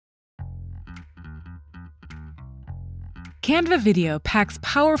Canva Video packs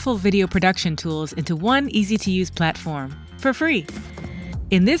powerful video production tools into one easy-to-use platform for free.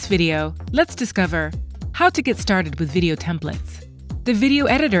 In this video, let's discover how to get started with video templates, the video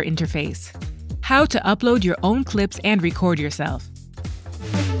editor interface, how to upload your own clips and record yourself.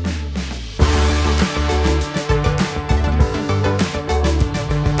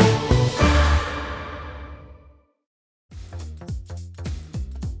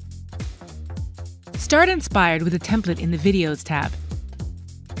 Start inspired with a template in the Videos tab.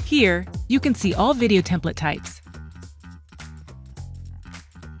 Here, you can see all video template types.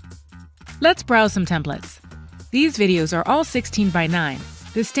 Let's browse some templates. These videos are all 16:9,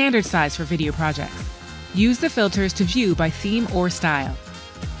 the standard size for video projects. Use the filters to view by theme or style.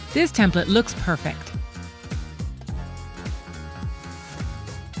 This template looks perfect.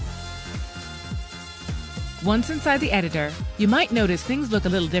 Once inside the editor, you might notice things look a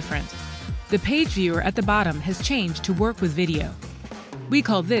little different. The page viewer at the bottom has changed to work with video. We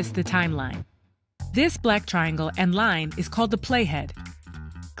call this the timeline. This black triangle and line is called the playhead.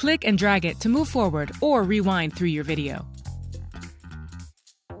 Click and drag it to move forward or rewind through your video.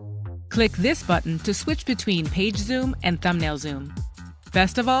 Click this button to switch between page zoom and thumbnail zoom.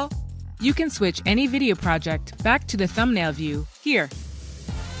 Best of all, you can switch any video project back to the thumbnail view here.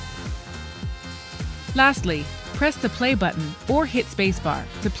 Lastly, press the play button or hit spacebar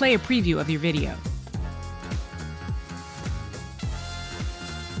to play a preview of your video.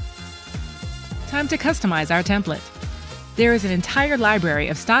 Time to customize our template. There is an entire library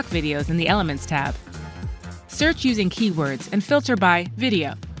of stock videos in the Elements tab. Search using keywords and filter by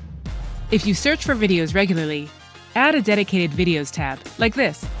video. If you search for videos regularly, add a dedicated Videos tab, like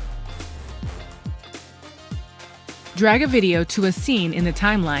this. Drag a video to a scene in the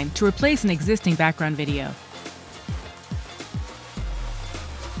timeline to replace an existing background video.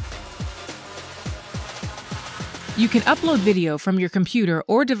 You can upload video from your computer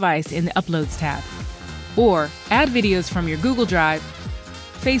or device in the Uploads tab, or add videos from your Google Drive,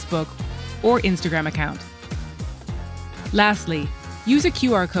 Facebook, or Instagram account. Lastly, use a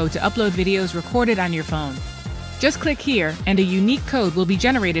QR code to upload videos recorded on your phone. Just click here and a unique code will be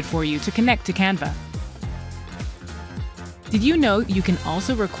generated for you to connect to Canva. Did you know you can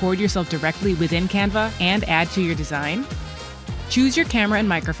also record yourself directly within Canva and add to your design? Choose your camera and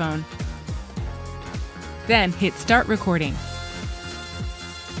microphone, then hit Start Recording.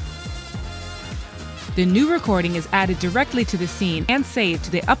 The new recording is added directly to the scene and saved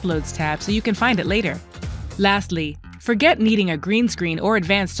to the Uploads tab so you can find it later. Lastly, forget needing a green screen or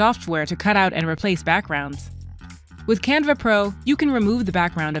advanced software to cut out and replace backgrounds. With Canva Pro, you can remove the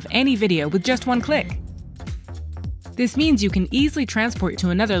background of any video with just one click. This means you can easily transport to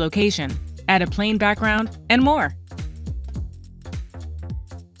another location, add a plain background, and more.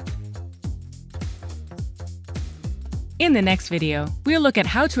 In the next video, we'll look at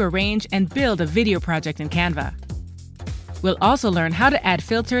how to arrange and build a video project in Canva. We'll also learn how to add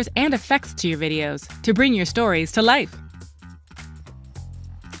filters and effects to your videos to bring your stories to life.